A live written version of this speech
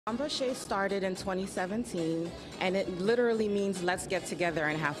Ambashe started in 2017, and it literally means let's get together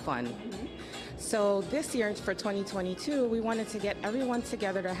and have fun. So this year, for 2022, we wanted to get everyone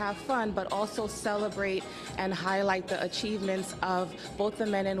together to have fun, but also celebrate and highlight the achievements of both the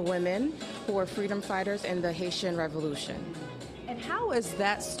men and women who were freedom fighters in the Haitian Revolution. And how is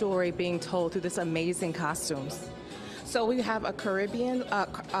that story being told through this amazing costumes? So we have a Caribbean,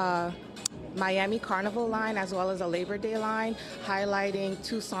 Miami Carnival line, as well as a Labor Day line, highlighting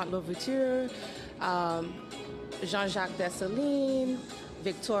Toussaint Louverture, Jean-Jacques Dessalines,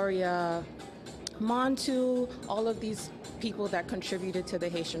 Victoria Montu, all of these people that contributed to the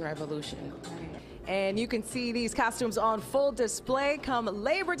Haitian Revolution. And you can see these costumes on full display come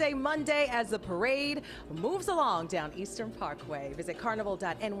Labor Day Monday as the parade moves along down Eastern Parkway. Visit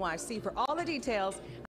carnival.nyc for all the details.